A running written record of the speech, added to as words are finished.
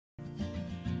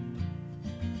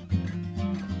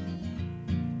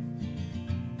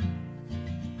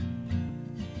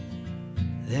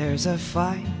There's a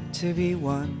fight to be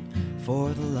won for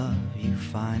the love you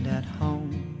find at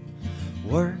home.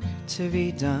 Work to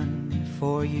be done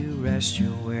before you rest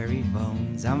your weary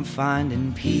bones. I'm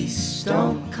finding peace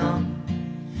don't come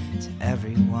to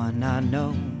everyone I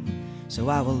know, so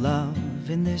I will love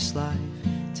in this life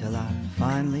till I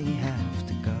finally have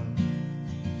to go.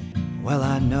 Well,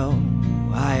 I know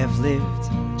I have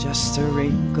lived just a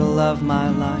wrinkle of my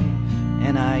life,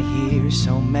 and I hear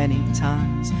so many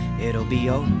times it'll be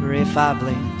over if I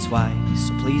blink twice.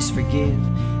 So please forgive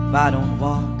if I don't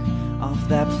walk off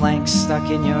that plank stuck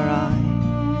in your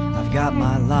eye. I've got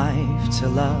my life to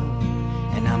love,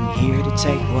 and I'm here to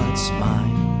take what's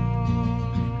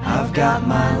mine. I've got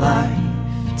my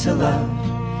life to love,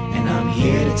 and I'm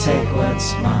here to take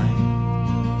what's mine.